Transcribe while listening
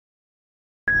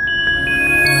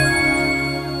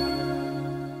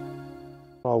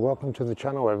welcome to the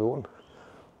channel everyone.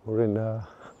 We're in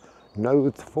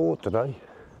Nothe Fort today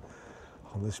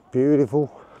on this beautiful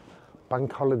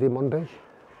bank holiday Monday,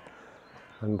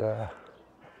 and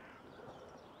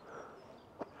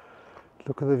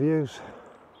look at the views.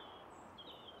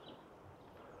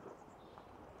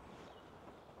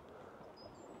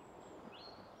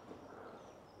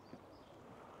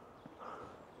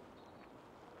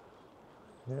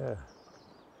 Yeah.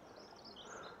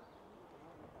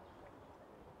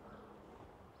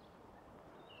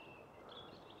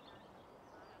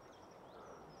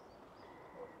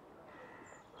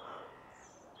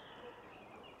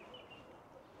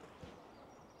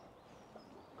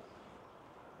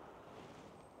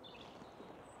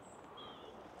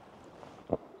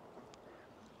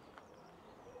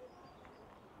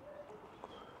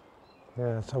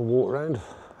 Yeah, let's have a walk around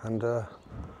and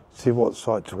see what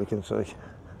sights we can see.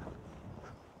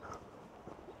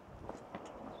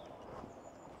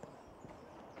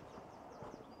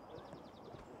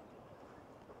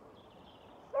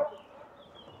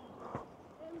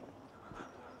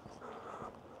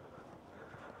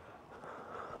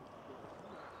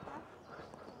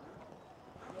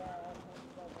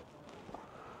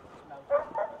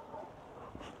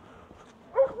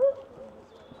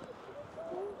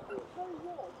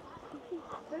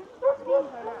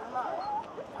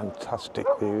 Fantastic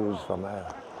views from there.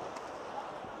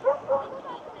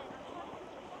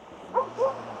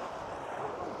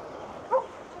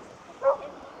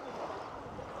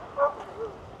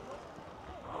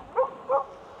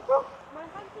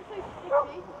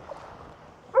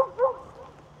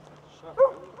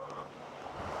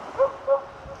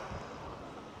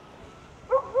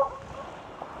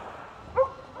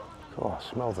 Oh,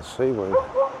 smell the seaweed.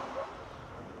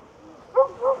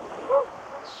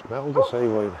 Smell the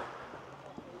seaweed.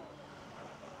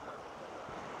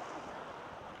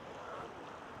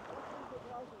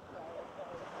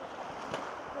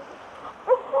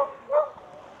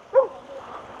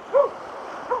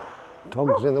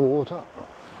 Dogs in the water.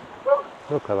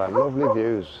 Look at that, lovely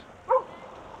views.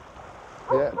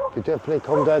 Yeah, you definitely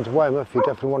come down to Weymouth, you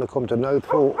definitely want to come to Nothe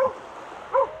Fort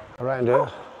around here.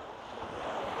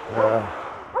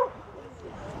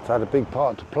 It's had a big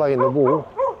part to play in the war,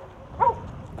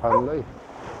 apparently.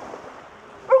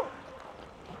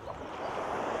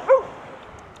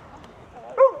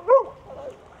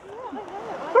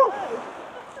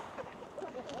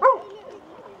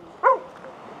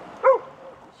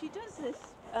 She does this,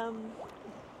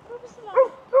 what was the last?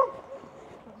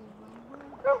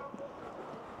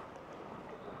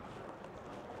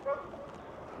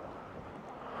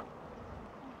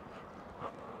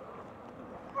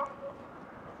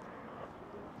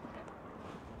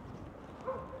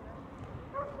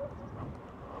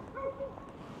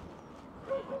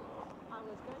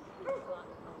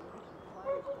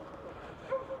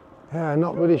 Yeah,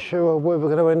 not really sure where we're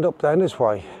going to end up down this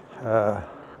way.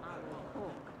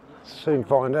 Soon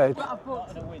find out. I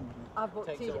bought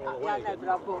t-shirts, yeah, I know, but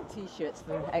I bought t-shirts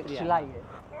for extra layers.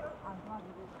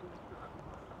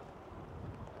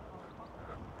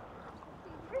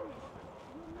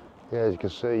 Yeah, as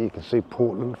you can see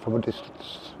Portland from a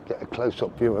distance. Get a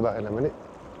close-up view of that in a minute.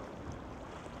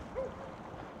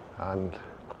 And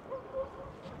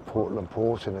Portland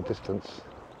Port in the distance.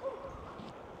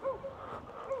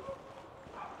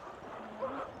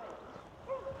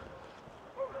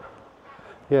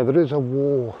 Yeah, there is a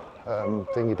war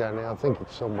thingy down there. I think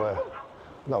it's somewhere.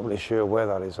 Not really sure where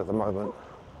that is at the moment,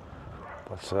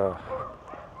 but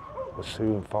we'll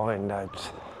soon find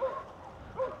out.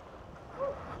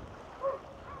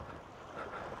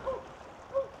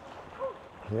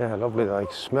 Yeah, lovely day.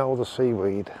 Smell the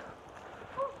seaweed.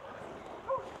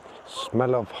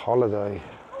 Smell of holiday.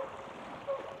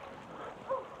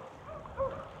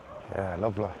 Yeah,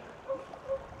 lovely.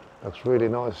 Looks really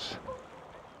nice.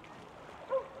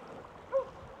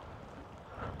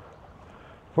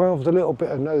 Well, there's a little bit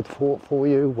of Nothe Fort for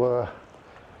you, in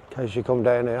case you come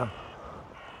down here.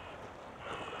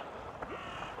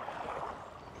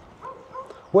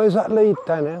 Where's that lead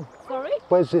down here? Sorry?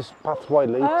 Where's this pathway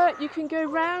lead? You can go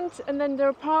round and then there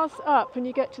are paths up and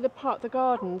you get to the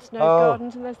gardens,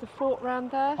 Gardens, and there's the fort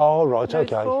round there. Oh, right,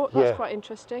 Nothe okay. Fort. That's quite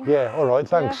interesting. Yeah, all right,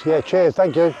 thanks. Yeah, cheers,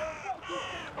 thank you.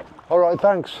 All right,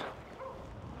 thanks.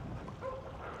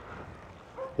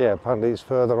 Yeah, apparently it's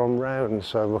further on round,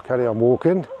 so we'll carry on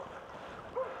walking.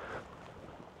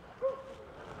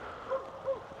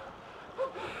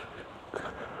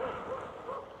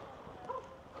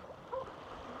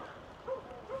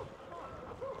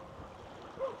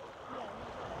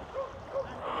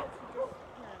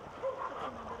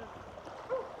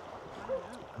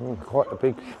 Quite a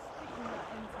big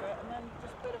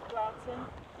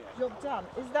job done.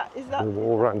 Is that The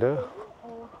wall around here.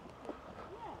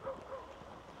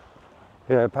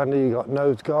 Yeah, apparently you got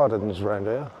Nothe Gardens around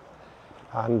here,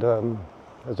 and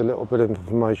there's a little bit of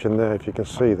information there if you can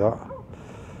see that.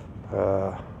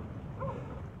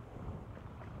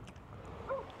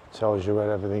 Tells you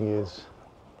where everything is.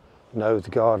 Nothe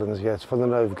Gardens, yes, for the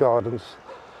Nothe Gardens.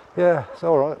 Yeah, it's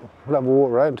all right. We'll have a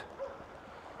walk around,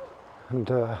 and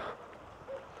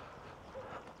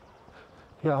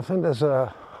yeah, I think there's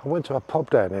a. I went to a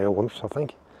pub down here once, I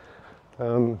think,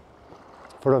 for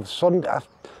a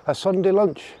Sunday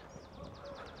lunch,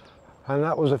 and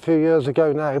that was a few years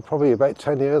ago now, probably about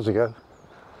 10 years ago.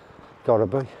 Gotta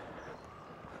be.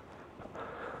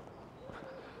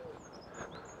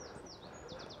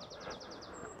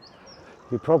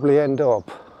 You probably end up,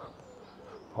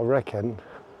 I reckon,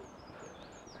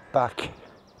 back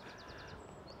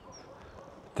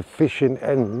the fishing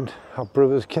end of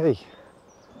Brewers Quay.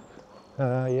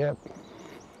 Yep.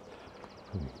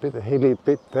 Bit of hilly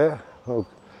bit there. Well,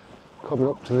 coming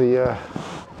up to the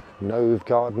Nothe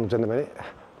Gardens in a minute.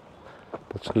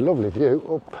 But it's a lovely view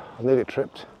up. I nearly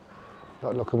tripped,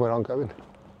 not looking where I'm going.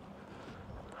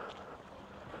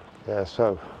 Yeah,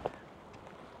 so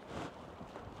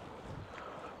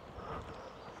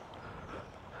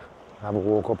have a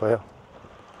walk up here.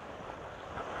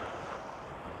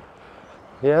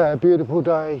 Yeah, a beautiful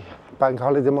day. Bank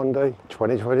holiday Monday,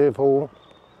 2024.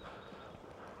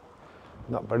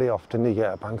 Not very often you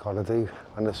get a bank holiday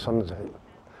when the sun's out.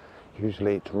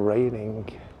 Usually it's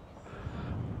raining.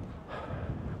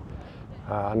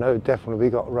 I know definitely we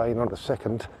got rain on the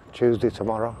 2nd, Tuesday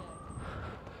tomorrow.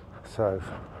 So,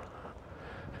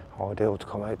 ideal to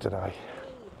come out today.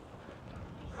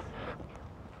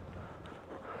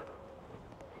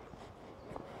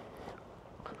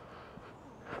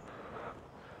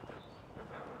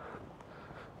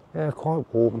 Yeah, quite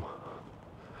warm.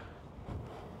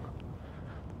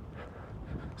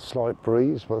 Slight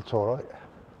breeze, but it's all right.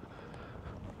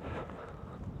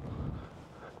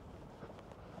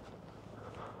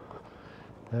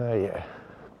 Yeah.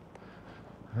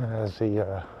 There's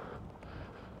the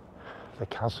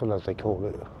castle, as they call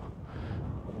it,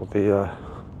 or the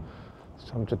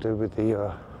something to do with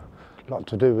the lot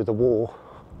to do with the war.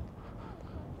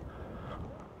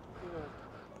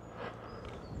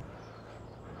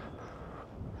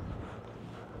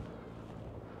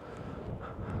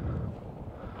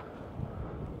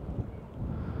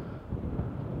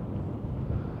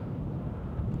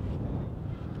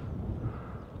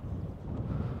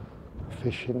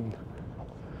 Fishing,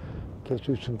 get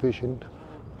you some fishing.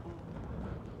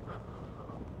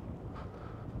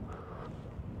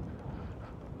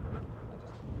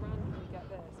 Randomly get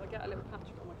this. I get a little patch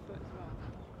on my foot as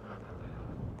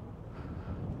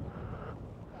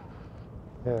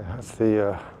well. Yeah, that's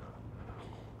the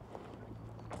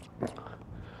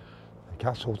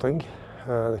castle thing.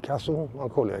 The castle, I'll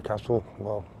call it a castle.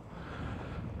 Well,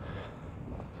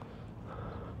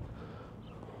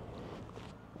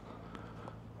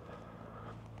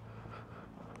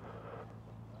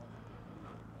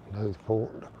 Nothe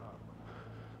Port,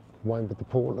 Weymouth to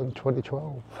Portland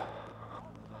 2012.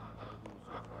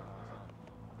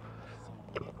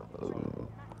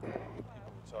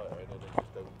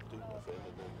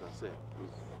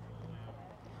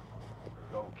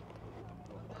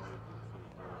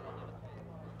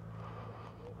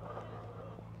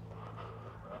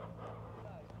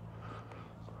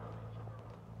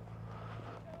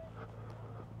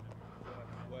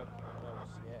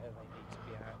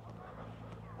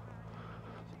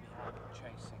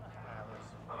 Chasing arrows.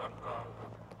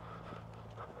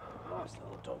 Nice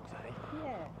little dogs, eh?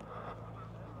 Yeah.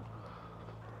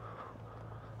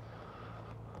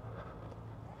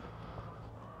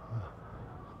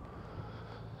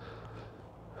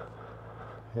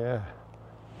 Yeah.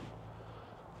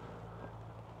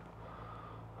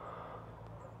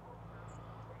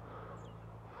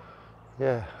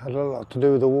 Yeah, had a lot to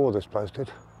do with the war, this place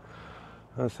did.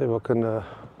 Let's see if I can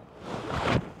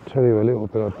tell you a little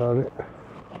bit about it.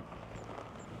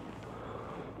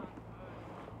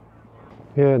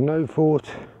 Yeah, Nothe Fort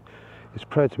is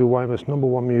proud to be Weymouth's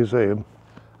 #1 museum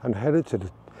and heritage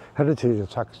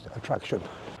attraction.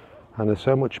 And there's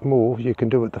so much more you can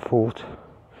do at the fort.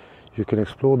 You can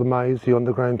explore the maze, the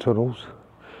underground tunnels,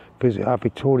 visit our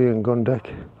Victorian gun deck,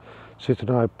 sit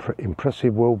on our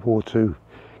impressive World War II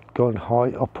gun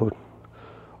high output,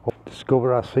 or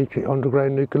discover our secret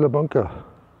underground nuclear bunker,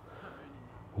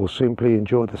 or simply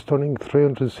enjoy the stunning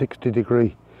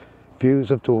 360-degree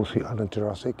views of Dorset and the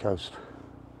Jurassic Coast.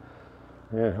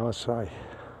 Yeah, I say.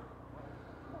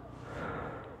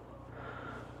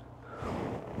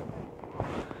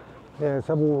 Yeah, let's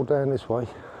have a walk down this way.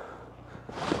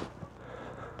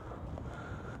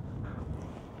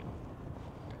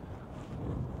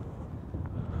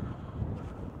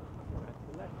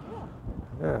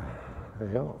 Yeah,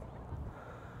 there you are.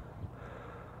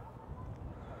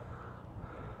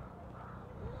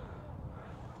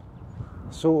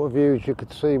 Sort of views you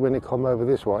could see when you come over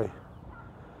this way.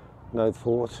 Nothe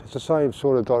Fort. It's the same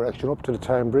sort of direction up to the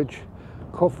town bridge,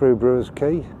 cut through Brewers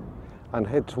Quay and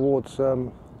head towards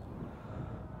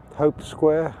Hope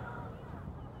Square,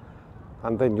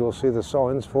 and then you'll see the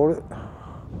signs for it.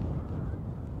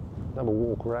 Have a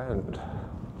walk around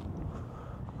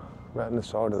the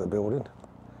side of the building.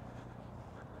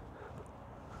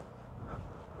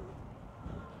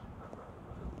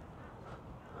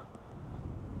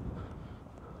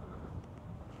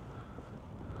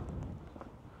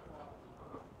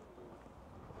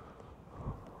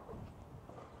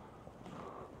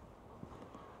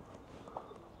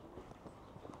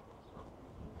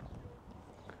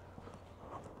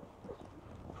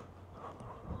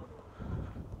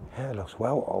 Yeah, it looks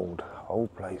well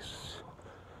old place.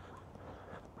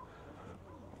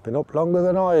 Been up longer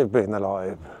than I have been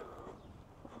alive.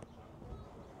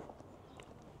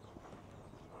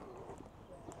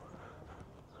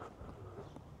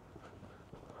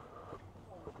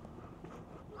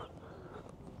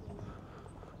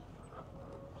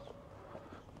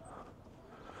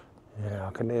 Yeah,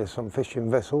 I can hear some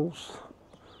fishing vessels.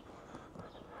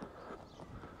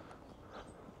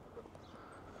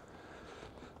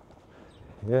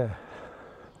 Yeah,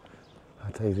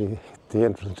 I tell you, the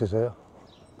entrance is there.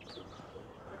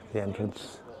 The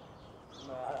entrance.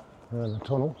 And the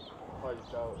tunnel.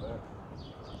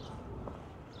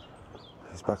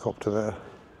 It's back up to there.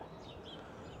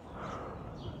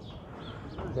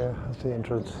 Yeah, that's the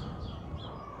entrance.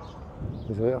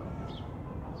 Is there.